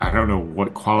I don't know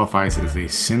what qualifies as a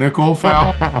cynical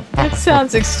foul. It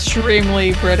sounds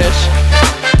extremely British.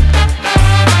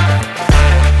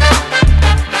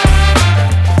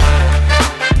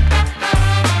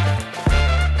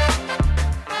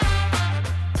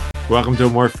 Welcome to a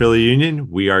more Philly Union.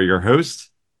 We are your hosts.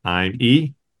 I'm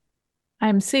E,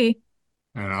 I'm C.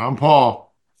 And I'm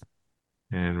Paul.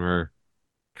 and we're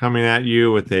coming at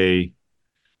you with a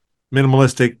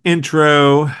minimalistic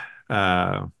intro,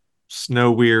 uh,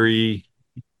 snow weary,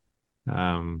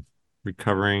 um,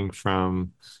 recovering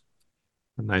from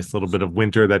a nice little bit of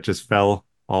winter that just fell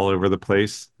all over the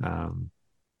place. So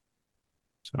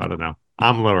I don't know.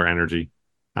 I'm lower energy.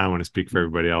 I don't want to speak for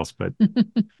everybody else, but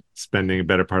spending a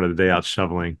better part of the day out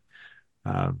shoveling.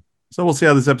 So we'll see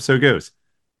how this episode goes.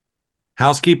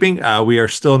 Housekeeping. We are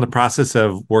still in the process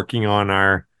of working on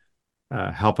our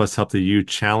Help Us Help the You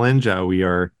challenge. We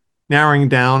are narrowing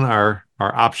down our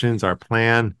options, our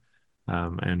plan,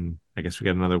 and I guess we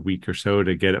got another week or so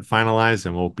to get it finalized,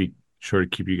 and we'll be sure to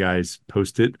keep you guys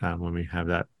posted when we have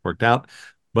that worked out.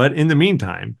 But in the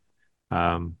meantime,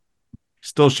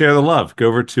 still share the love. Go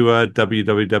over to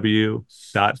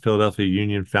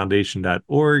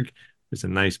www.philadelphiaunionfoundation.org. There's a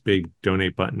nice big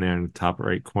donate button there in the top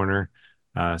right corner.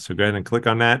 So go ahead and click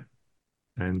on that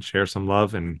and share some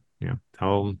love, and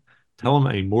tell them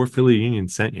a more Philly Union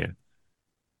sent you.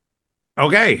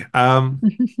 Okay.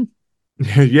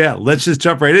 Yeah, let's just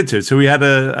jump right into it. So we had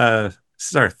this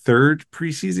is our third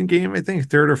preseason game, I think,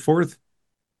 third or fourth.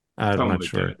 I'm Something not like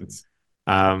sure. that. It's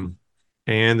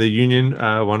And the Union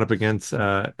went up against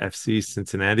FC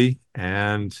Cincinnati,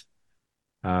 and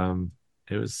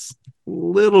it was a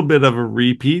little bit of a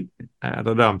repeat. I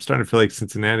don't know. I'm starting to feel like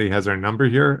Cincinnati has our number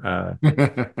here.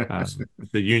 The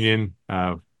Union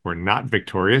were not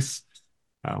victorious,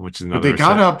 which is But they another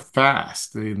got set. up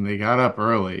fast. They got up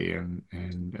early, and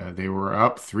they were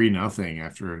up 3-0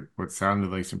 after what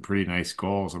sounded like some pretty nice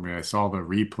goals. I mean, I saw the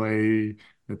replay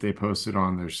that they posted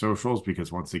on their socials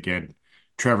because once again,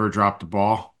 Trevor dropped the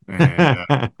ball,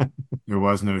 and there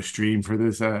was no stream for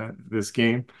this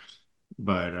game.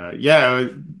 But yeah, it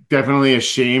was definitely a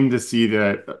shame to see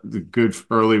that the good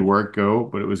early work go.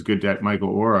 But it was good that Michael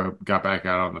Ora got back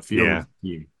out on the field Yeah, with the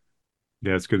team.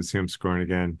 yeah, it's good to see him scoring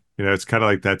again. It's kind of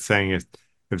like that saying: if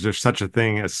there's such a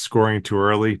thing as scoring too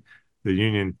early, the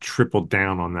Union tripled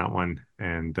down on that one,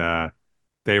 and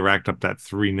they racked up that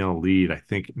 3-0 lead, I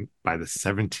think, by the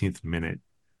 17th minute.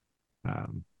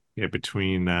 Yeah,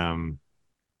 between so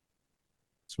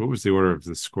what was the order of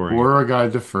the scoring? Ora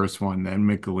got the first one, then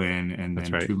McGlynn, and That's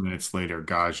then right. 2 minutes later,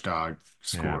 Gajdag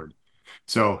Yeah. scored.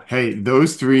 So hey,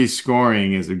 those three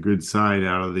scoring is a good sign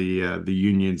out of the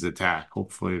Union's attack.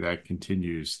 Hopefully that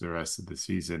continues the rest of the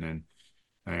season. And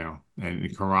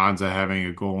and Carranza having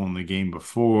a goal in the game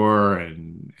before,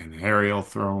 and Harriel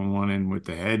throwing one in with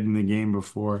the head in the game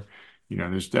before.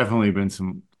 There's definitely been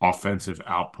some offensive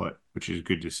output, which is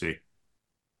good to see.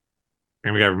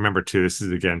 And we got to remember too, this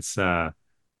is against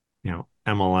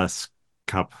MLS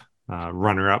Cup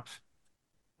runner up,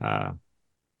 uh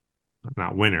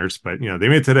not winners, but they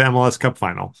made it to the MLS Cup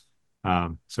final.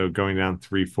 So going down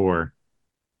 3-4,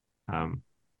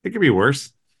 it could be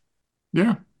worse.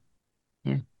 Yeah.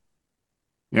 Yeah.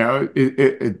 Yeah,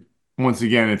 it once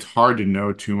again, it's hard to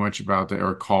know too much about that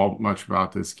or call much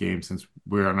about this game since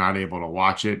we are not able to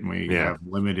watch it and we Yeah. have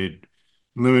limited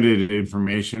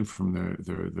information from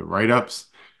the write-ups.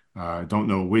 Don't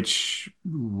know which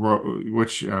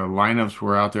lineups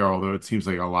were out there, although it seems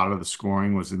like a lot of the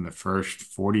scoring was in the first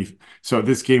 40. So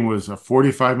this game was a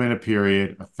 45-minute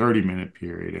period, a 30-minute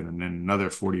period, and then another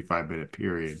 45-minute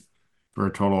period for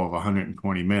a total of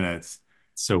 120 minutes.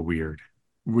 So weird.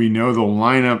 We know the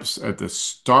lineups at the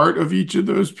start of each of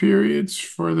those periods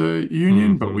for the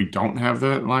Union, but Mm-hmm. we don't have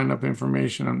that lineup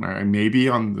information. Maybe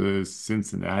on the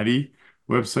Cincinnati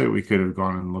website, we could have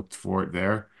gone and looked for it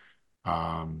there.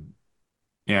 Um,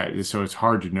 yeah, so it's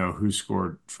hard to know who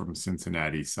scored from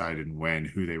Cincinnati's side and when,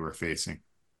 who they were facing.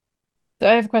 So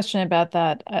I have a question about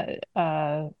that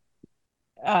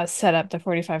setup, the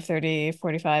 45, 30,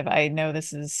 45. I know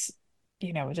this is,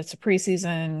 just a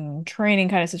preseason training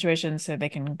kind of situation, so they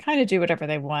can kind of do whatever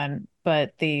they want.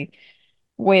 But the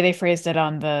way they phrased it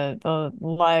on the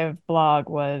live blog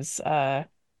was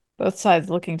both sides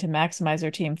looking to maximize their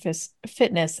team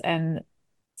fitness, and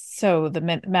so the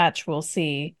match will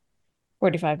see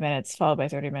 45 minutes followed by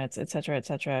 30 minutes, et cetera, et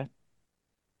cetera.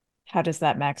 How does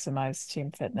that maximize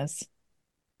team fitness?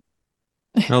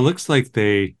 Now it looks like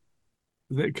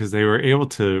because they were able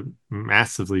to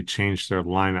massively change their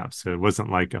lineup, so it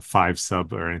wasn't like a five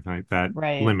sub or anything like that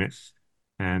Right. limit.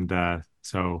 And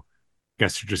so I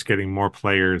guess you're just getting more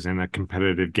players in a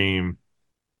competitive game.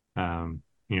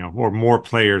 or more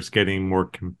players getting more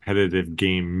competitive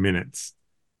game minutes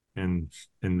in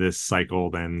in this cycle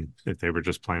than if they were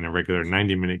just playing a regular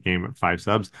 90-minute game at 5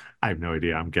 subs. I have no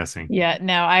idea. I'm guessing. Yeah,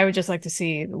 no, I would just like to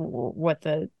see what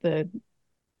the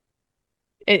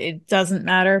it doesn't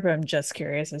matter, but I'm just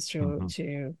curious as to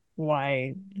Hmm.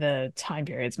 why the time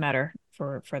periods matter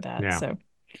for that. Yeah. So,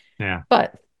 Yeah.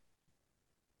 but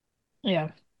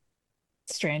yeah,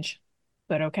 strange,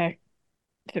 but okay.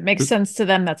 If it makes sense to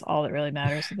them, that's all that really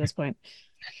matters at this point.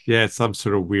 Yeah, it's some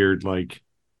sort of weird like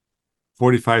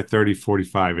 45, 30,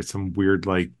 45. It's some weird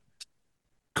like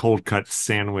cold cut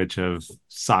sandwich of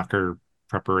soccer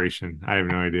preparation. I have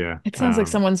no idea. It sounds like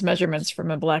someone's measurements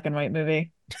from a black and white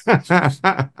movie.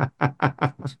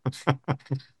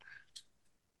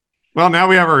 Well, now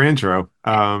we have our intro.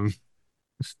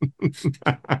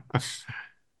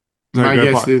 Sorry, My go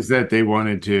ahead, guess Paul. is that they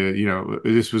wanted to,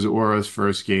 this was Aura's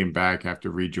first game back after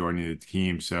rejoining the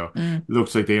team. So it Mm,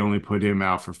 looks like they only put him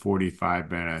out for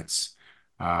 45 minutes.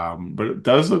 But it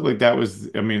does look like that was,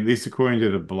 I mean, at least according to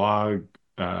the blog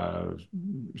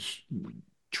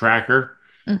tracker,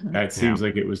 hmm. that Yeah. seems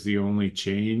like it was the only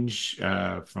change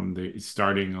from the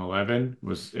starting 11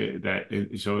 was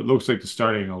so it looks like the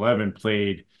starting 11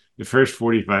 played the first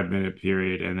 45-minute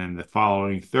period and then the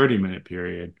following 30-minute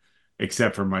period,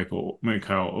 except for Michael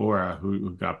Ora,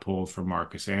 who got pulled for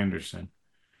Marcus Anderson.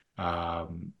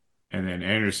 Um, and then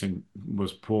Anderson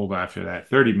was pulled after that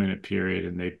 30-minute period,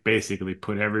 and they basically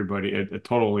put everybody, a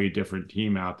totally different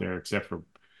team out there, except for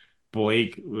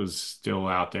Blake was still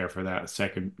out there for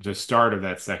the start of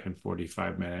that second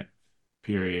 45-minute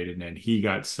period, and then he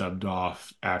got subbed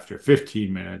off after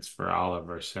 15 minutes for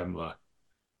Oliver Sembla.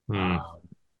 Hmm. Um,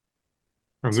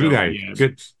 From you so guys. yeah,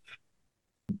 Good.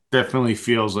 definitely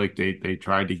feels like they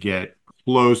tried to get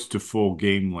close to full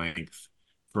game length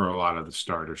for a lot of the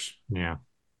starters. Yeah.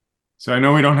 So I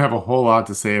know we don't have a whole lot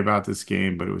to say about this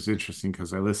game, but it was interesting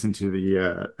because I listened to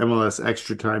the MLS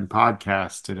Extra Time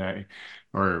podcast today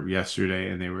or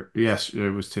yesterday, and yes, it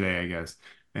was today, I guess.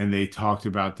 And they talked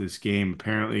about this game.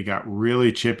 Apparently, it got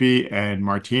really chippy, and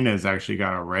Martinez actually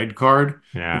got a red card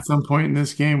Yeah. at some point in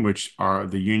this game, which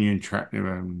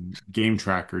the game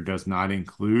tracker does not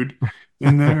include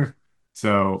in there.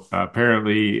 So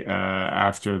apparently,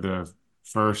 after the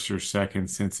first or second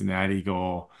Cincinnati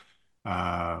goal,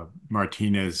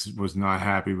 Martinez was not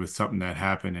happy with something that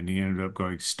happened, and he ended up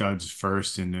going studs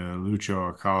first into Lucho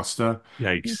Acosta.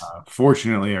 Yikes.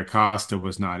 Fortunately, Acosta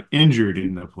was not injured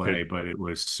in the Good. play, but it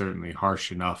was certainly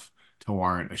harsh enough to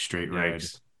warrant a straight red.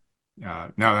 Yikes.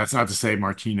 Now, that's not to say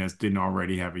Martinez didn't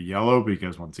already have a yellow,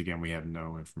 because once again, we have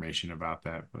no information about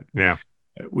that, but Yeah.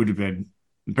 it would have been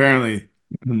apparently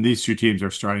these two teams are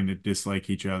starting to dislike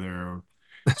each other.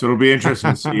 So it'll be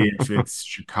interesting to see if it's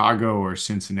Chicago or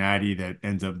Cincinnati that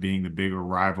ends up being the bigger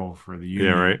rival for the Yeah,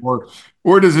 Union, right.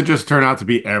 or does it just turn out to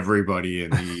be everybody in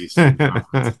the Eastern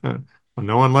Conference? Well,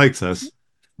 no one likes us.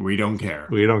 We don't care.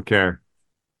 We don't care.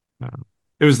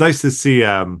 It was nice to see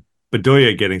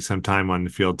Bedoya getting some time on the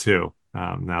field too.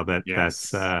 Now that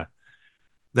Yes.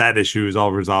 that issue is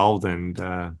all resolved,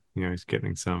 and he's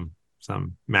getting some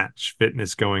match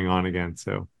fitness going on again.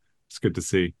 So it's good to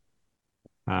see.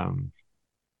 Um,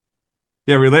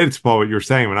 yeah, related to Paul, what you were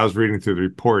saying when I was reading through the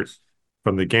report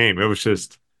from the game, it was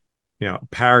just a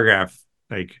paragraph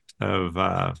like of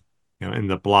in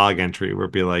the blog entry where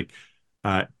it'd be like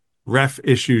uh ref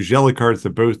issues yellow cards to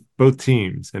both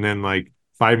teams, and then like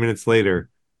 5 minutes later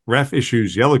ref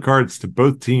issues yellow cards to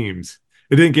both teams.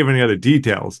 It didn't give any other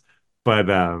details, but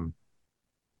I'm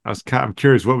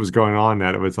curious what was going on,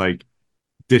 that it was like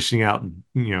dishing out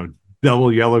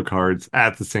double yellow cards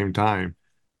at the same time.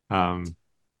 um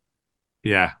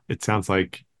yeah, it sounds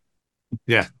like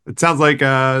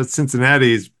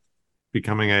Cincinnati's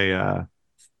becoming a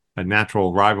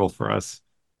natural rival for us.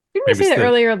 Didn't we Maybe say that still,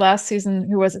 earlier last season?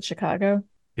 Who was it? Chicago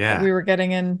that yeah. we were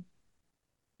getting in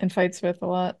fights with a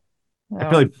lot. I feel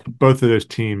Well, like both of those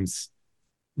teams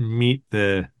meet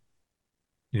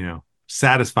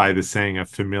satisfy the saying of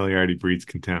familiarity breeds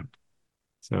contempt.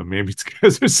 So maybe it's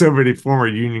because there's so many former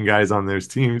Union guys on those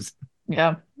teams.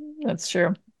 yeah, that's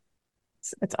true.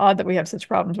 It's odd that we have such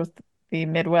problems with the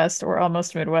Midwest or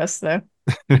almost Midwest, though.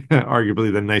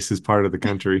 Arguably the nicest part of the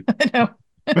country. I know.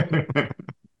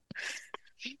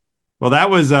 Well, that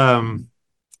was our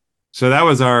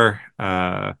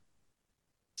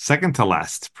second to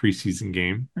last preseason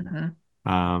game. Hmm.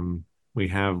 Um, we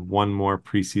have one more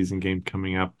preseason game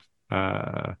coming up.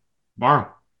 Uh,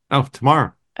 Tomorrow. oh,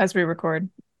 tomorrow. As we record.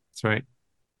 That's right.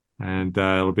 And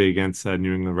it'll be against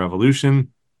New England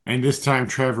Revolution. And this time,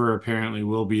 Trevor apparently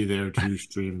will be there to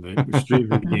stream the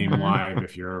game Hmm. live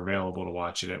if you're available to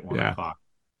watch it at one Yeah. o'clock.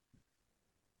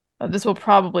 This will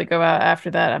probably go out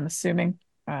after that, I'm assuming.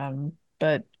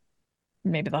 But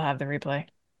maybe they'll have the replay.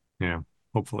 Yeah,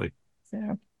 hopefully.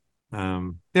 So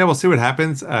Yeah, we'll see what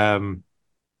happens.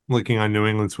 Looking on New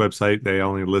England's website, they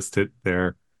only listed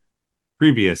their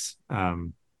previous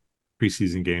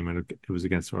preseason game, and it was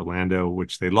against Orlando,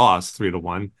 which they lost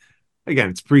 3-1. Again,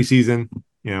 it's preseason.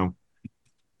 You know,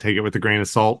 take it with a grain of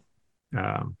salt.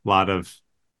 A lot of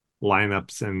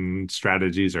lineups and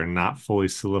strategies are not fully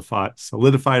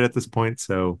solidified at this point,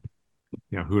 so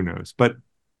who knows? But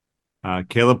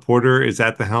Caleb Porter is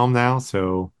at the helm now,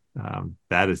 so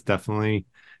that is definitely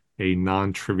a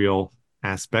non-trivial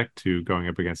aspect to going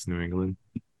up against New England.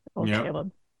 old Yep.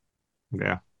 Caleb.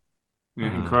 Yeah.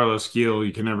 And Carlos Gil,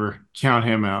 you can never count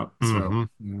him out. So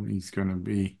Mm-hmm. he's going to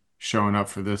be showing up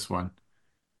for this one.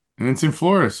 And it's in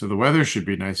Florida, so the weather should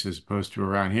be nice as opposed to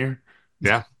around here.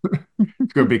 Yeah.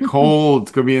 It's going to be cold.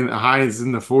 It's going to be in the highs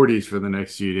in the 40s for the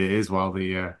next few days, while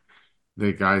the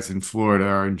guys in Florida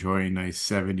are enjoying nice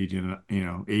 70 to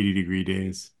 80-degree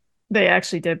days. They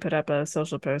actually did put up a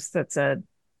social post that said,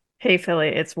 "Hey Philly,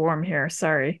 it's warm here.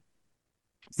 Sorry."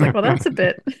 It's like, well, that's a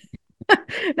bit.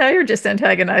 Now you're just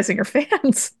antagonizing your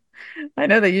fans. I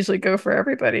know they usually go for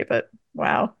everybody, but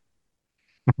wow.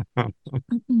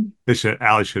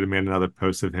 Allie should have made another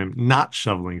post of him not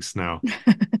shoveling snow.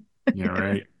 Yeah,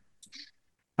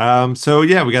 right. So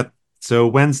yeah, so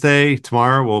Wednesday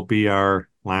tomorrow will be our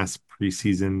last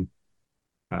um,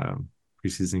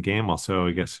 preseason game. Also,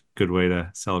 I guess good way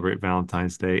to celebrate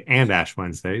Valentine's Day and Ash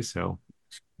Wednesday. So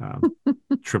um,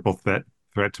 triple threat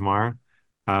tomorrow.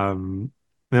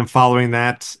 Then following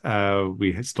that,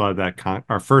 we still have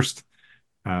our first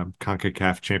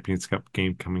CONCACAF Champions Cup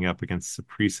game coming up against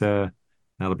Saprissa.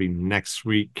 That'll be next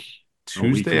week, A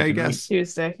week Tuesday, from I tonight. guess.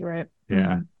 Tuesday, you're right.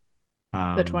 Yeah.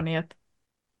 The 20th.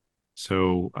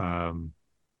 So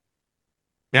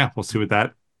yeah, we'll see what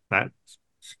that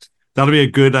that'll be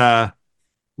a good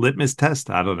litmus test.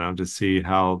 I don't know, to see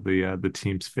how the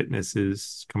team's fitness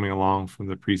is coming along from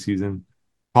the preseason.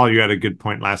 Paul, you had a good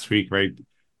point last week, right?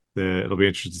 It'll be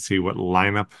interesting to see what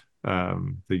lineup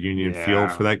the Union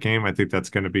field for Yeah. that game. I think that's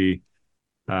going to be.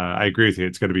 I agree with you.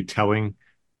 It's going to be telling,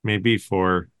 maybe,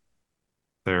 for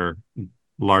their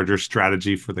larger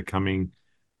strategy for the coming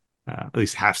at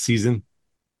least half season.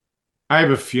 I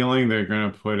have a feeling they're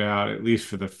going to put out, at least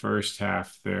for the first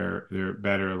half, their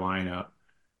better lineup,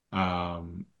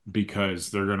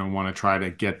 because they're going to want to try to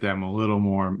get them a little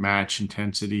more match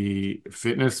intensity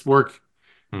fitness work.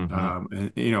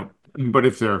 Mm-hmm. But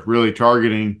if they're really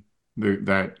targeting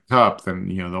that cup,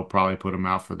 then they'll probably put them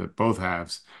out for the both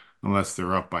halves, unless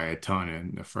they're up by a ton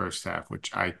in the first half,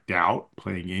 which I doubt,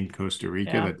 playing in Costa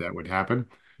Rica, Yeah. that would happen.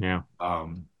 Yeah.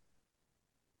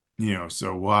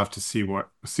 So we'll have to see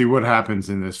what happens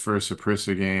in this first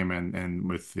Saprissa game, and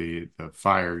with the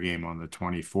Fire game on the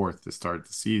 24th to start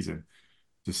the season,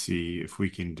 to see if we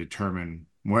can determine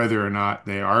whether or not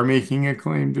they are making a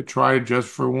claim to try just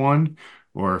for one,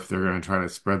 or if they're going to try to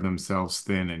spread themselves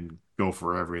thin and go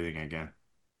for everything again.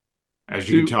 As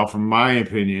you can Do tell from my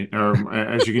opinion, or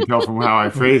as you can tell from how I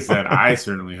phrase that, I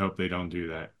certainly hope they don't do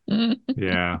that.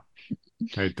 yeah.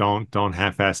 Right. Don't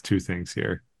half-ass two things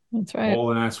here. That's right.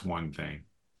 Well, that's one thing.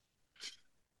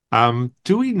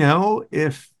 Do we know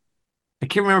if I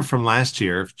can't remember from last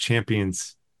year if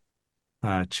Champions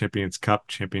Cup,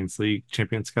 Champions League,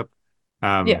 Champions Cup,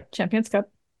 Yeah, um, Champions Cup.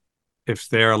 if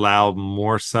they're allowed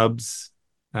more subs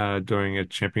during a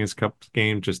Champions Cup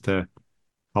game, just to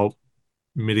help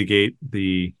mitigate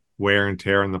the wear and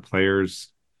tear on the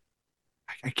players.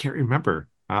 I can't remember.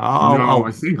 No, I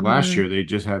I'll think last Mm, year they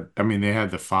just had, I mean, they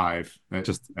had the five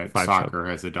just that five sub. soccer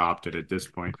has adopted at this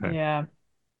point. Okay. yeah,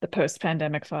 the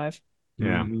post-pandemic five.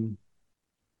 Yeah. Mhm.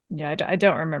 Yeah, I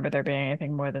don't remember there being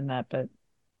anything more than that, but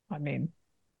I mean,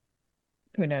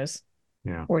 who knows?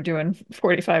 Yeah. We're doing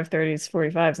 45, 30s,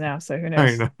 45s now, so who I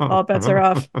knows? know. All bets are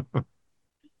off.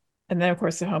 And then, of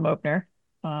course, the home opener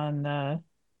on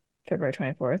February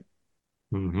 24th.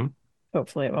 hmm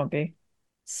Hopefully, it won't be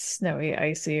snowy,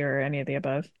 icy, or any of the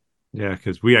above. Yeah,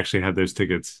 because we actually have those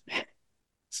tickets.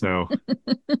 So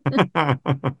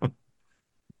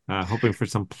hoping for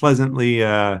some pleasantly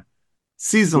We'll see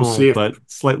seasonal if but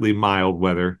slightly mild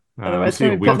weather. we'll Otherwise, see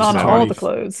we're if gonna be Week putting from on all Saturday. the Punxsutawney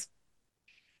clothes.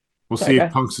 we'll Sorry, see if guy.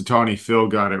 Punxsutawney Phil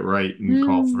got it right and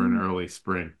called for an Mm. early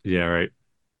spring. Yeah, right.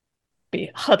 Be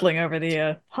huddling over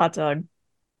the hot dog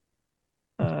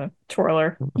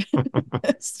twirler.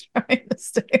 It's trying to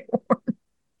stay warm.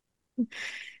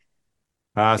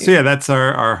 So yeah, that's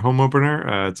our home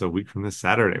opener. It's a week from this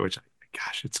Saturday, which,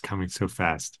 gosh, it's coming so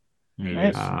fast. It Right.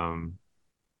 is.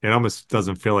 It almost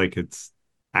doesn't feel like it's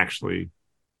actually.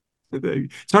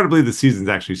 It's hard to believe the season's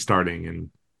actually starting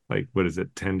in like what is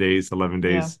it, 10 days, 11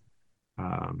 Yeah. days.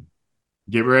 Um,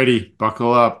 Get ready,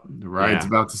 buckle up. The ride's yeah.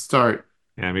 about to start.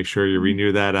 Yeah, make sure you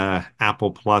renew that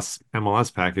Apple Plus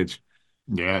MLS package.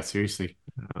 Yeah, seriously.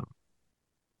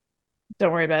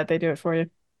 Don't worry about it. They do it for you.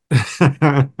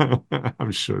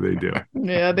 I'm sure they do.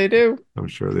 Yeah, they do. I'm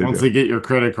sure they Once do. they get your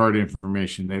credit card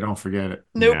information, they don't forget it.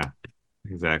 Nope. Yeah,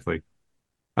 exactly.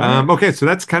 All right. Okay, so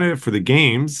that's kind of it for the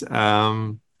games.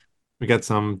 We got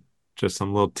some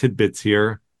little tidbits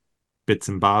here, bits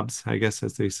and bobs, I guess,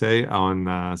 as they say,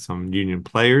 on some Union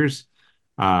players.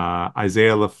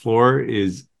 Isaiah LaFleur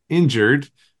is injured.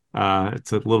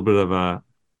 It's a little bit of a,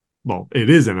 well, it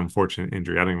is an unfortunate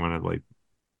injury. I don't even want to like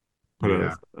put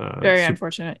Yeah. Very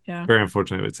unfortunate. Yeah. very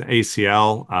unfortunate. It's an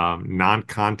ACL,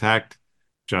 non-contact,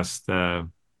 just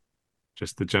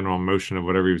just the general motion of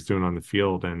whatever he was doing on the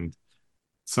field, and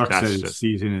Sucks that that's his just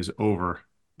season is over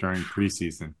during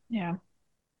preseason. Yeah.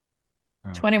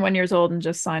 Uh, 21 years old and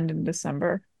just signed in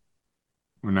December.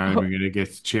 we're not Oh, even going to get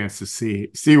a chance to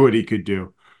see what he could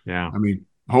do. yeah. I mean,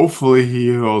 hopefully he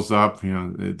heals up. You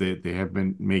know, they have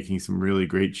been making some really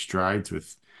great strides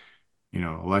with,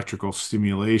 electrical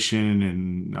stimulation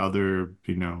and other,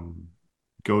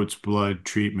 goat's blood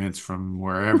treatments from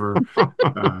wherever.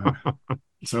 Uh,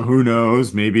 so who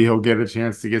knows? Maybe he'll get a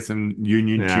chance to get some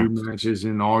Union Yeah. 2 matches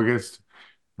in August.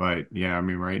 But yeah, I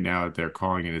mean, right now they're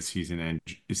calling it a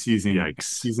Yikes.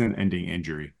 season ending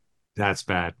injury. That's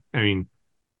bad. I mean,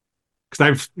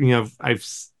 because I've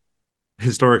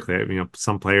historically,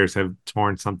 some players have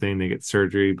torn something, they get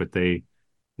surgery, but they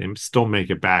still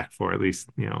make it back for at least,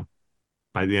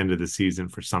 by the end of the season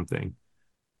for something.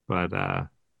 But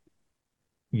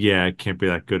yeah, it can't be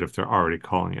that good if they're already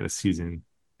calling it a season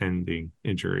ending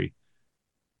injury.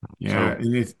 Yeah, So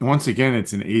and once again,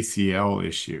 it's an ACL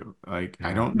issue. Like, I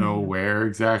yeah. don't know mhm. where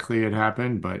exactly it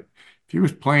happened, but if he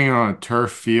was playing on a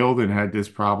turf field and had this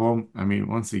problem, I mean,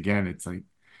 once again, it's like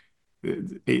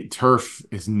turf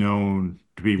is known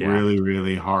to be Yeah. really,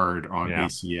 really hard on Yeah.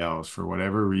 ACLs for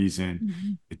whatever reason.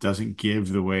 Mhm. It doesn't give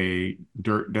the way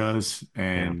dirt does,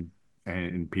 Yeah.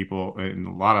 and people and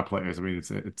a lot of players. I mean,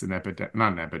 it's an epidemic,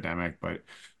 not an epidemic, but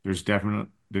there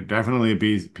definitely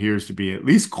appears to be at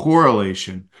least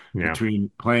correlation Yeah. between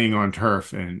playing on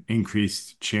turf and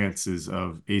increased chances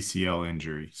of ACL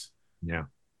injuries. Yeah.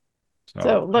 So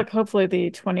So, look, hopefully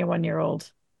the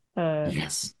 21-year-old uh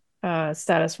yes,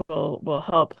 status will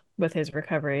help with his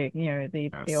recovery. You know,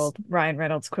 the yes. old Ryan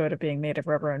Reynolds quote of being made of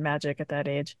rubber and magic at that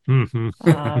age. Hmm.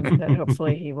 That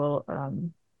hopefully he will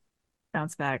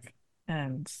bounce back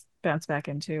and bounce back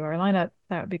into our lineup.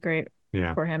 That would be great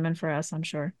Yeah. for him and for us, I'm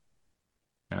sure.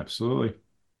 Absolutely.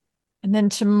 And then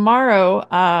tomorrow,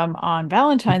 on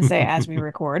Valentine's Day, as we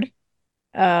record,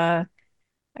 uh,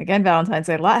 again, Valentine's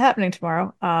Day, a lot happening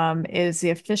tomorrow, is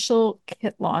the official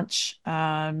kit launch.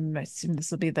 I assume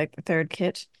this will be like the third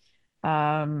kit,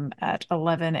 at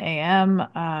 11 a.m.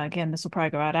 Again, this will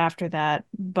probably go out after that,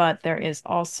 but there is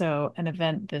also an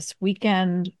event this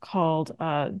weekend called,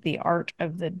 The Art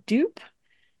of the Dupe,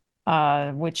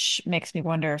 which makes me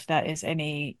wonder if that is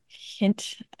any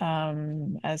hint,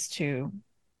 as to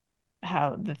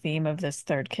how the theme of this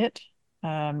third kit,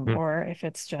 or if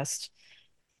it's just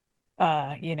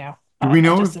Do we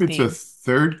know just if a it's a theme.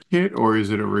 third kit or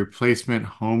is it a replacement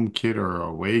home kit or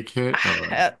away kit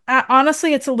or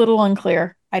Honestly, it's a little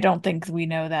unclear. I don't think we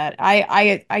know that.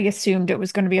 I assumed it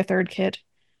was going to be a third kit.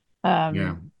 yeah.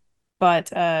 Um,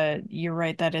 but you're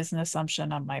right, that is an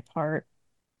assumption on my part.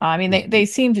 I mean, they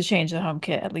seem to change the home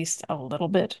kit at least a little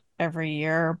bit every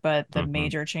year, but the Hmm.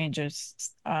 major changes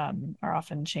are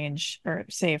often change or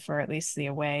save for at least the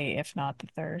away, if not the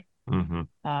third. Hmm.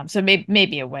 So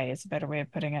maybe away is a better way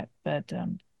of putting it, but I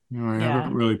haven't yeah,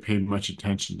 really paid much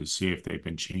attention to see if they've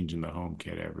been changing the home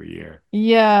kit every year.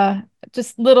 yeah,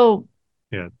 just little.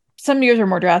 Yeah. Some years are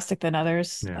more drastic than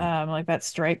others. Yeah. Like that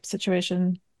stripe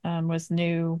situation was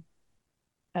new.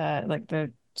 Like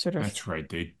the sort of, That's right,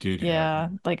 they did have yeah,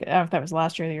 that. like I don't know if that was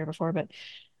last year or the year before, but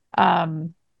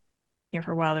um,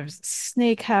 for a while there was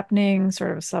snake happening,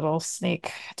 sort of a subtle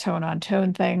snake tone on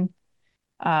tone thing.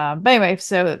 But anyway,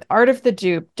 so Art of the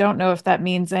Dupe, don't know if that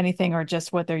means anything or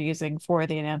just what they're using for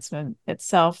the announcement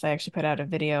itself. They actually put out a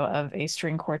video of a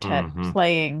string quartet Hmm.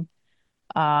 playing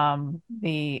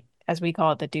the, as we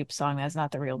call it, the dupe song. That's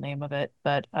not the real name of it,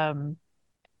 but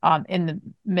on in the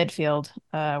midfield,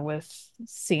 with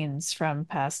scenes from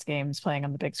past games playing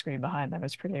on the big screen behind. That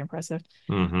was pretty impressive.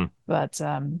 Hmm. But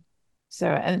so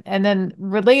and then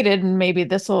related, and maybe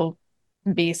this will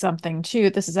be something too.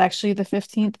 This is actually the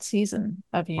 15th season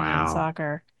of Union Wow.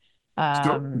 Soccer.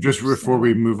 So just before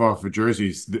we So move off of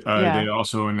jerseys, they yeah.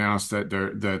 also announced that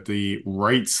the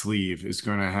right sleeve is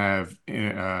going to have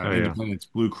Oh yeah. Independence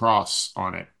Blue Cross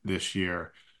on it this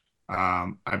year.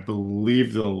 I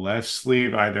believe the left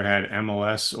sleeve either had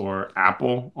MLS or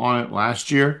Apple on it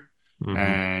last year, Hmm.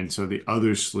 and so the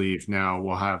other sleeve now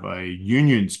will have a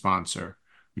Union sponsor,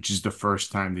 which is the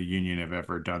first time the Union have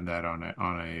ever done that on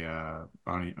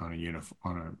a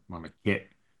uniform on a kit,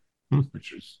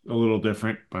 which is a little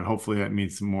different, but hopefully that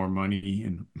means some more money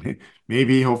and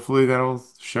maybe hopefully that'll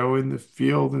show in the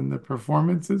field and the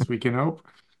performances. We can hope.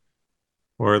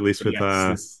 Or at least But with yes,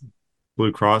 this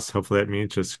Blue Cross, hopefully that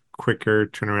means just quicker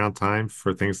turnaround time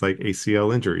for things like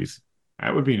ACL injuries.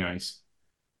 that would be nice.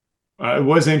 It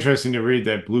was interesting to read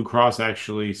that Blue Cross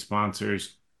actually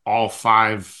sponsors all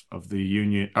five of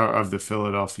the of the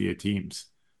Philadelphia teams: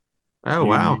 Oh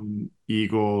wow. Union,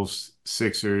 Eagles,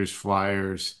 Sixers,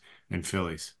 Flyers, and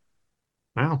Phillies.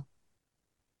 Wow.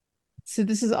 So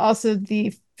this is also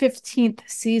the 15th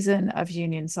season of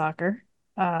Union Soccer.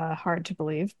 Hard to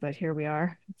believe, but here we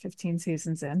are, 15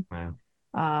 seasons in. Wow.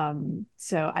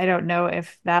 So I don't know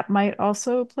if that might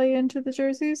also play into the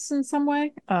jerseys in some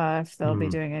way, if they'll be Hmm.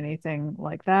 doing anything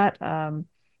like that.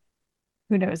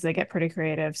 Who knows? They get pretty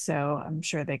creative, so I'm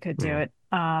sure they could do Yeah. it.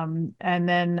 And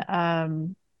then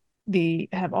they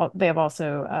have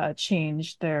also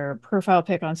changed their profile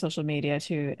pic on social media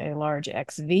to a large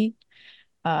XV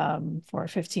for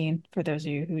 15 for those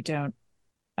of you who don't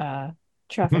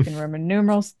traffic in Roman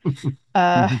numerals.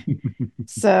 Uh,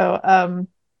 so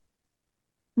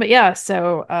but yeah,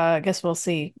 so I guess we'll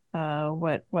see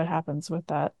what happens with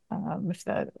that. If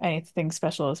anything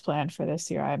special is planned for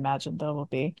this year, I imagine there will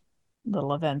be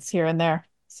little events here and there.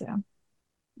 So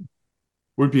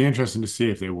Would be interesting to see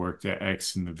if they worked the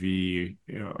X and the V,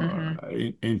 hmm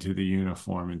into the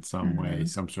uniform in some way, hmm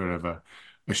some sort of a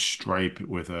stripe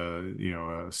with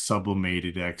a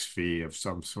sublimated XV of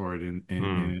some sort in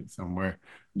Hmm. it somewhere.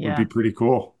 Would be yeah. pretty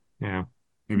cool. Yeah.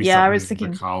 Maybe Yeah, I something was on the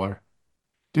thinking, collar.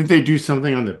 Didn't they do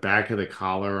something on the back of the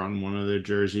collar on one of their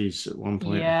jerseys at one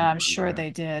point? I yeah, can't I'm sure remember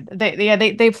they did.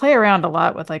 They play around a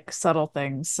lot with like subtle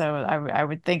things, so I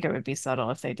would think it would be subtle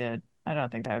if they did. I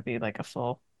don't think that would be like a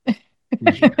full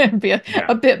that. it'd be Yeah.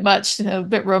 a bit much, a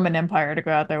bit Roman Empire to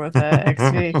go out there with a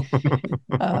XV.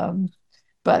 Um,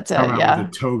 but Come out with a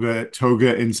yeah,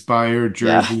 toga inspired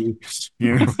yeah. jersey,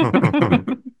 you know.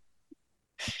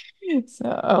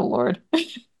 So, oh Lord.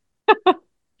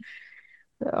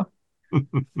 So,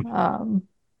 um,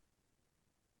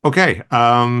 Okay.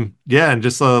 Yeah, and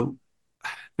just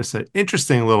an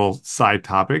interesting little side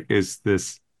topic is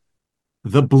this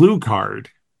the blue card.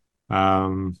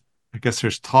 I guess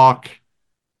there's talk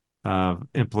of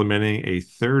implementing a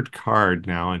third card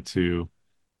now into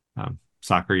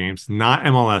soccer games, not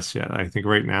MLS yet. I think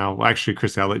right now, well, actually,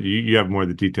 Chris, I'll let you have more of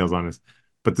the details on this,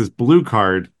 but this blue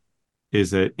card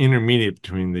is an intermediate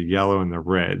between the yellow and the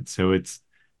red. So it's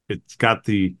got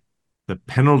the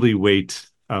penalty weight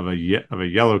of a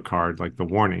yellow card, like the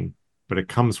warning, but it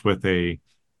comes with a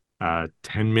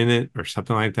 10-minute or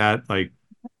something like that, like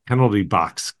penalty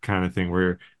box kind of thing,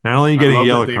 where not only are you I getting a love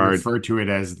that yellow they card, refer to it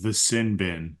as the sin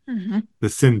bin. mhm, the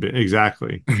sin bin,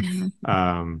 exactly. mhm.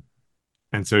 Um,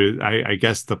 and so I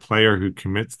guess the player who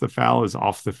commits the foul is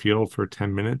off the field for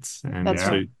 10 minutes. And That's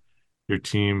so Yeah. right. your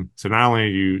team, so not only are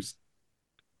you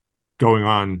going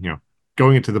on,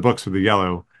 going into the books with the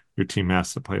yellow, your team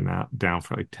has to play now down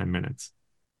for like 10 minutes.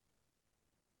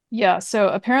 Yeah, so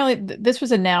apparently this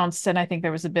was announced, and I think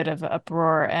there was a bit of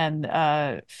uproar, and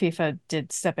FIFA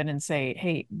did step in and say,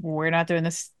 "Hey, we're not doing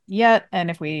this yet, and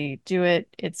if we do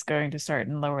it, it's going to start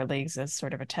in lower leagues as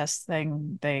sort of a test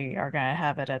thing. They are going to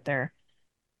have it at their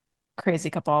crazy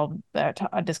cabal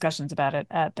discussions about it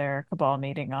at their cabal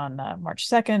meeting on March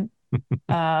 2nd.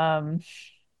 Um,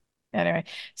 anyway,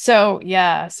 so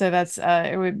yeah, so that's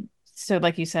it would so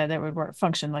like you said, that would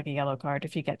function like a yellow card.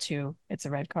 If you get two, it's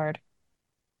a red card,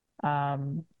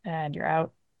 and you're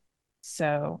out.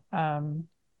 So,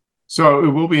 So it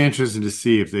will be interesting to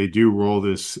see if they do roll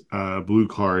this blue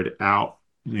card out,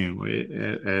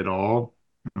 at all.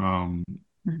 Um,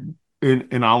 mhm,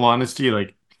 in all honesty,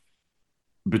 like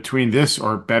between this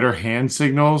or better hand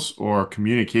signals or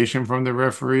communication from the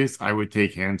referees, I would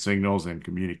take hand signals and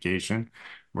communication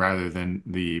rather than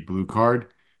the blue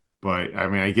card. But I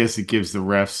mean, I guess it gives the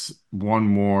refs one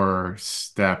more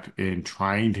step in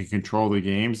trying to control the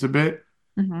games a bit.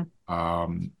 mhm,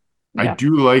 Um, I yeah,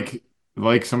 do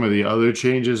like some of the other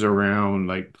changes around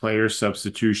like player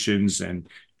substitutions and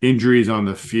injuries on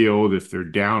the field. If they're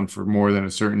down for more than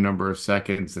a certain number of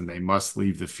seconds, then they must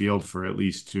leave the field for at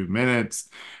least 2 minutes.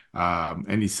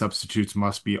 Any substitutes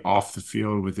must be off the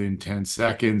field within 10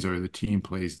 seconds, or the team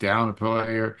plays down a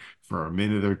player for a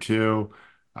minute or two.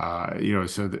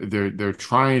 So they're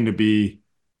trying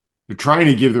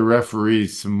to give the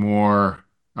referees some more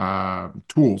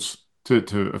tools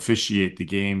to officiate the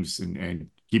games and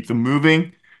keep them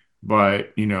moving,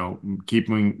 but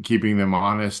keeping them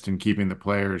honest and keeping the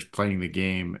players playing the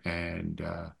game. And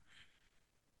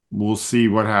we'll see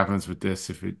what happens with this.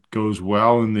 If it goes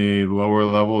well in the lower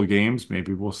level games,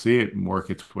 maybe we'll see it work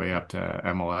its way up to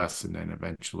MLS and then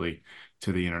eventually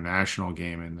to the international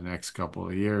game in the next couple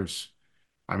of years.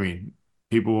 I mean,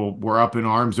 people were up in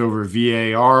arms over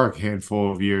VAR a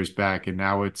handful of years back, and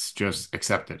now it's just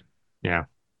accepted. Yeah.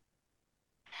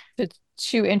 The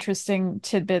two interesting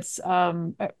tidbits.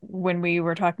 When we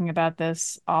were talking about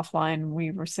this offline,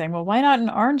 we were saying, well, why not an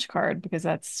orange card? Because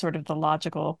that's sort of the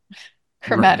logical Right.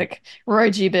 chromatic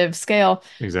Roy G. Biv scale.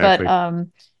 But Exactly.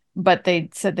 but they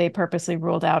said they purposely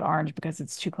ruled out orange because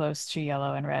it's too close to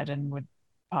yellow and red and would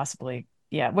possibly,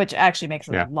 yeah, which actually makes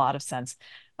a Yeah. lot of sense.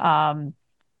 Um,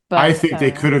 I but think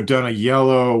they could have done a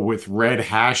yellow with red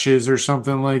hashes or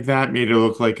something like that, made it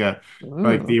look like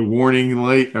ooh. the warning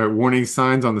light or warning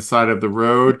signs on the side of the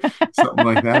road, something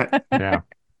like that. Yeah.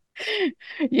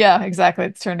 Yeah, exactly.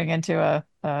 It's turning into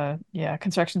a yeah,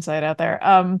 construction site out there.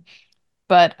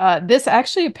 But this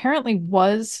actually apparently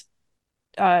was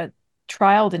uh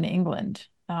trialed in England,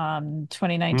 Mm.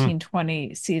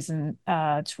 2019-20 season,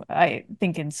 I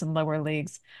think in some lower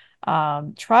leagues.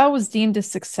 Trial was deemed a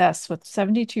success with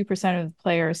 72% of the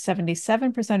players,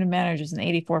 77% of managers, and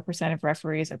 84% of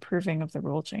referees approving of the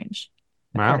rule change,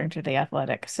 Wow. according to The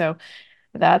Athletic. So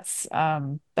that's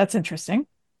interesting.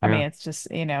 I Yeah. mean, it's just,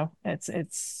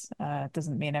 it's it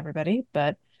doesn't mean everybody,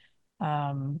 but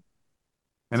um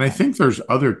And I think there's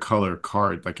other color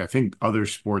card. Like I think other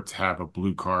sports have a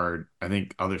blue card. I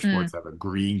think other mm, sports have a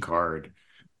green card.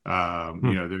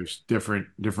 Hmm. There's different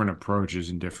approaches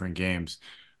in different games.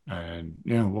 And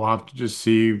we'll have to just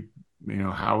see,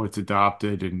 how it's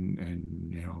adopted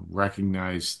and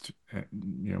recognized.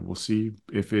 We'll see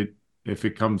if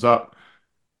it comes up.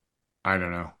 I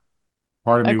don't know.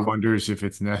 Part of a me qu- wonders if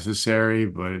it's necessary,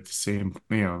 but at the same,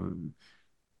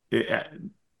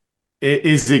 it,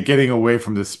 is it getting away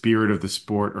from the spirit of the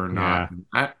sport or not?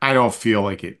 Yeah. I don't feel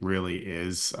like it really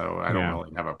is, so I don't Yeah.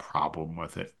 really have a problem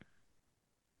with it.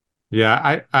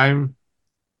 Yeah. I'm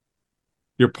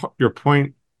your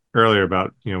point earlier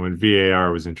about, when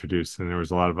VAR was introduced and there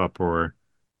was a lot of uproar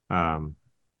um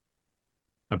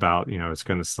about, it's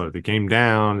going to slow the game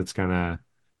down, it's going to,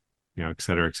 et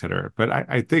cetera, et cetera. But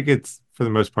I think it's, for the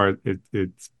most part,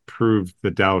 it's proved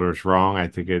the doubters wrong. I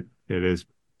think it is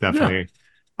Yeah. definitely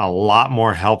a lot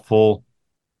more helpful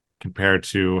compared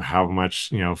to how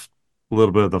much, a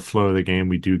little bit of the flow of the game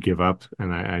we do give up.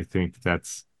 And I think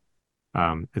that's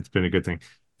it's been a good thing.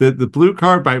 The blue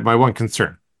card, my one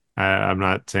concern. I'm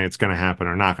not saying it's going to happen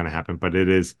or not going to happen, but it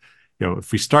is,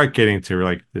 if we start getting to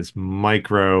like this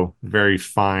micro, very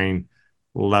fine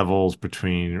levels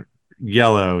between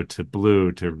yellow to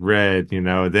blue to red,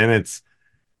 then it's,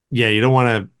 yeah, you don't want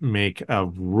to make a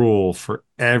rule for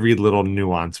every little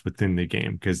nuance within the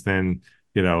game, because then,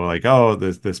 like, oh,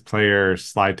 this player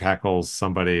slide tackles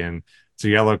somebody and it's a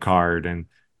yellow card, and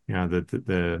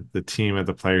the team of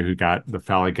the player who got the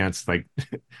foul against, like,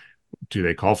 do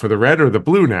they call for the red or the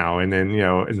blue now? And then,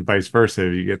 and vice versa,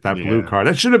 you get that blue Yeah. card.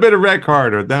 That should have been a red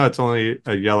card, or now it's only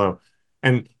a yellow.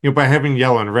 And by having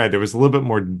yellow and red, there was a little bit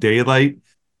more daylight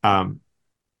um,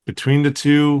 between the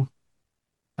two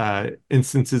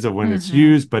instances of when it's mhm.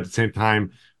 used, but at the same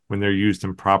time, when they're used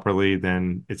improperly,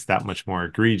 then it's that much more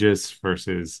egregious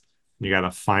versus you got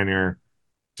a finer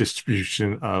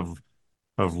distribution of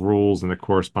rules and the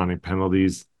corresponding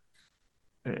penalties.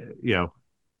 Uh, you know,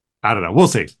 I don't know. We'll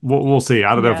see. We'll see.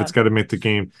 I don't know if it's Yeah, going to make the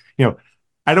game.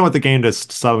 I don't want the game to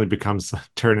suddenly becomes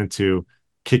turn into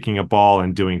kicking a ball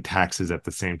and doing taxes at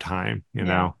the same time.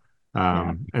 yeah,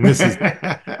 yeah. And this is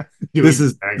this Doing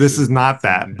is this taxes is at the not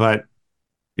same that, time. but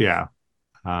yeah,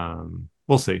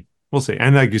 we'll see. We'll see.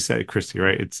 And like you said, Christy,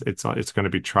 right? It's going to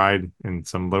be tried in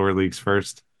some lower leagues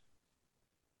first.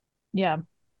 Yeah.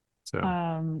 So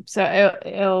So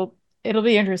it'll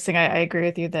be interesting. I agree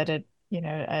with you that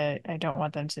I don't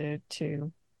want them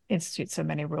to institute so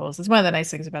many rules. It's one of the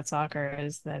nice things about soccer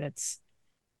is that it's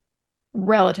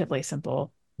relatively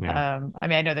simple. yeah, I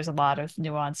mean, I know there's a lot of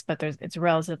nuance, but it's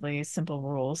relatively simple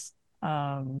rules,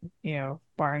 barring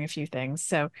a few things.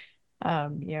 So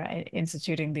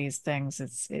instituting these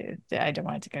things, I don't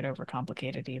want it to get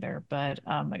overcomplicated either. But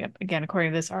again,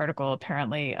 according to this article,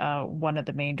 apparently one of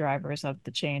the main drivers of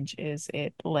the change is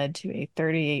it led to a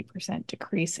 38%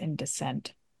 decrease in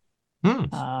dissent.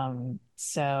 Hmm.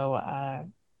 So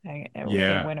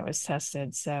Yeah. when it was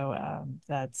tested, so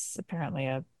that's apparently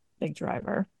a big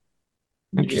driver.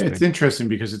 Yeah, it's Interesting. interesting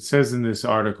because it says in this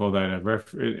article that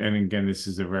and again, this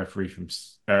is a referee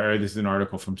or this is an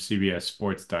article from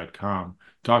CBSSports.com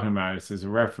talking about it. It says a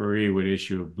referee would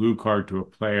issue a blue card to a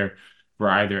player for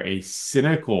either a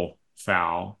cynical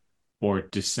foul or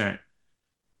dissent.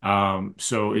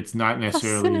 So it's not How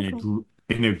necessarily cynical.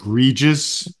 an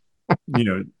egregious,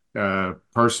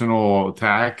 personal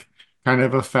attack kind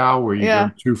of a foul where you go Yeah.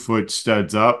 2 foot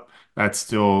studs up. That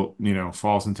still,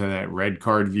 falls into that red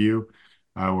card view.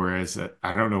 Whereas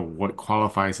I don't know what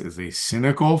qualifies as a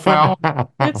cynical foul.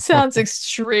 It sounds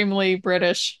extremely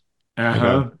British. It does.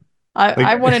 Uh-huh. I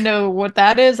Like, want to know what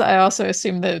that is. I also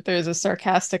assume that there's a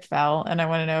sarcastic foul, and I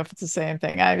want to know if it's the same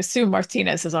thing. I assume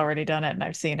Martinez has already done it, and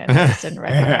I've seen it, and I just didn't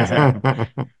recognize it.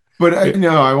 but I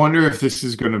know I wonder if this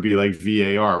is going to be like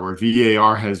VAR, where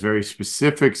VAR has very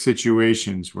specific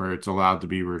situations where it's allowed to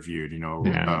be reviewed.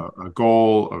 Yeah. A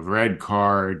goal, a red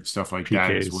card, stuff like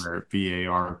that is PKs. where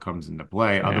VAR comes into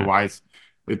play. Yeah. Otherwise,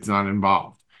 it's not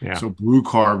involved. Yeah. So blue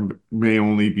card may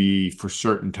only be for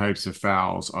certain types of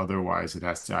fouls. Otherwise, it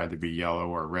has to either be yellow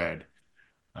or red.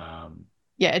 Um,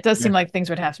 Yeah, it does yeah, seem like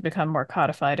things would have to become more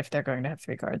codified if they're going to have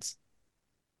three cards.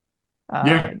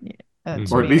 yeah, Yeah, to or at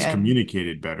Hmm. me, least and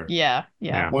communicated better. yeah.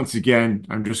 Yeah. Once again,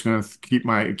 I'm just gonna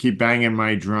keep banging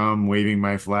my drum, waving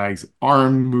my flags.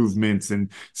 Arm movements and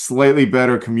slightly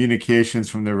better communications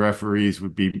from the referees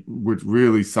would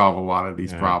really solve a lot of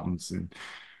these Yeah. problems. And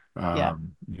Yeah.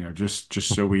 just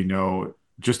so we know,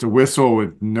 just a whistle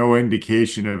with no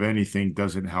indication of anything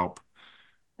doesn't help.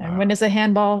 And Uh, when is a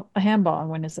handball a handball, and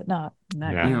when is it not? And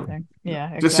that Yeah. kind you of know, thing. Yeah,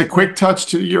 just a exactly. quick touch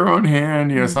to your own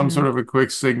hand, some Hmm. sort of a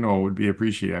quick signal would be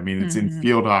appreciated. I mean, it's in Hmm.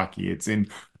 field hockey, it's in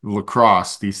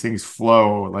lacrosse. These things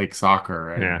flow like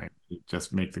soccer, Yeah. and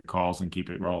just make the calls and keep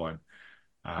it rolling.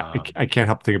 I can't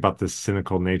help think about the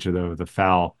cynical nature though of the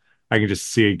foul. I can just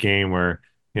see a game where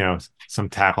some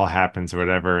tackle happens or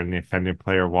whatever, and the offending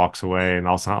player walks away, and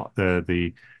also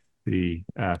the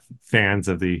fans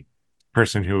of the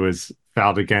person who was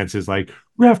fouled against is like,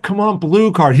 "Ref, come on,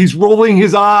 blue card." He's rolling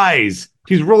his eyes.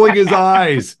 He's rolling his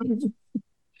eyes.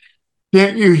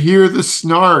 Can't you hear the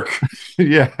snark?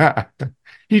 Yeah,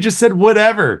 he just said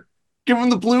whatever. Give him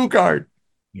the blue card.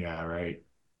 Yeah, right.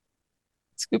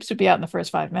 Scoops would be out in the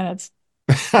first 5 minutes.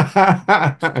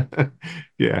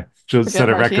 Yeah, she'll Forget set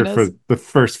a record for Martinez. the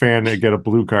first fan to get a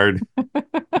blue card.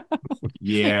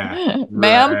 Yeah,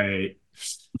 Ma'am? right.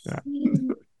 Yeah,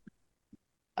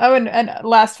 Oh, and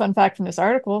last fun fact from this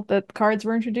article, that cards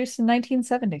were introduced in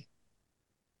 1970.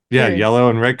 yeah, Period. yellow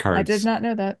and red I did cards. not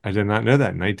know that. I did not know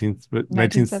that. 19,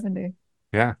 1970.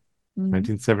 yeah, Hmm.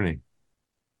 1970.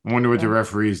 I wonder what the So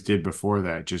referees did before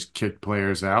that. Just kick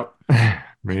players out.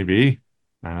 Maybe.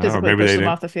 I don't know. Or physically maybe push they them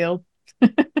didn't. off the field.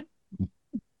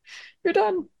 You're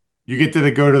done. You get to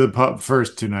go to the pub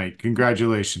first tonight. Yeah,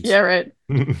 Congratulations. right.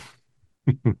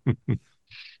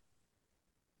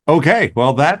 Okay,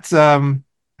 well that's kind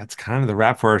of the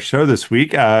wrap for our show this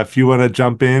week. If you want to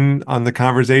jump in on the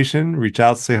conversation, reach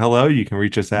out, say hello. You can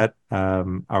reach us at our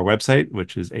website,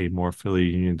 which is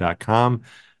amorephillyunion.com.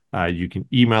 You can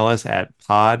email us at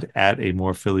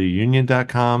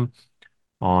pod@amorephillyunion.com.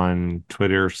 On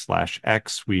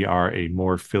Twitter/X, we are a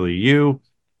more Philly U.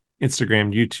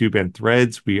 Instagram, YouTube, and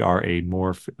Threads, we are a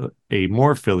more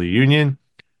Philly Union.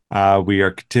 We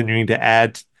are continuing to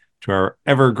add to our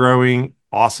ever growing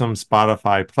awesome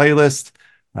Spotify playlist.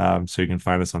 So you can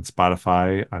find us on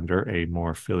Spotify under a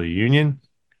more Philly Union.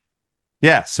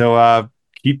 Yeah, so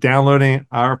keep downloading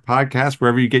our podcast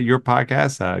wherever you get your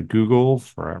podcasts. Google,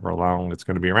 for however long it's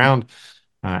going to be around.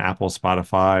 Apple,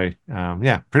 Spotify,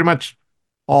 yeah, pretty much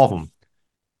all of them.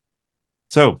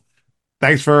 So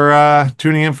thanks for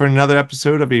tuning in for another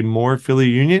episode of A More Philly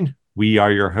Union. We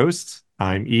are your hosts.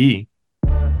 I'm E.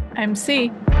 I'm C.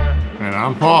 And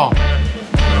I'm Paul. Go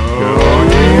Go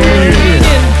Union!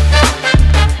 Union.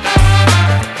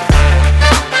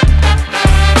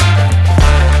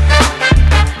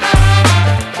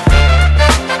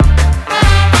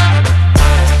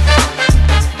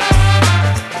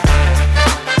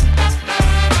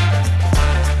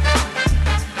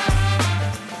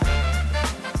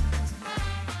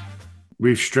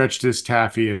 We've stretched this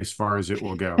taffy as far as it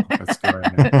will go. Let's go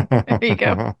ahead. There you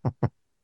go.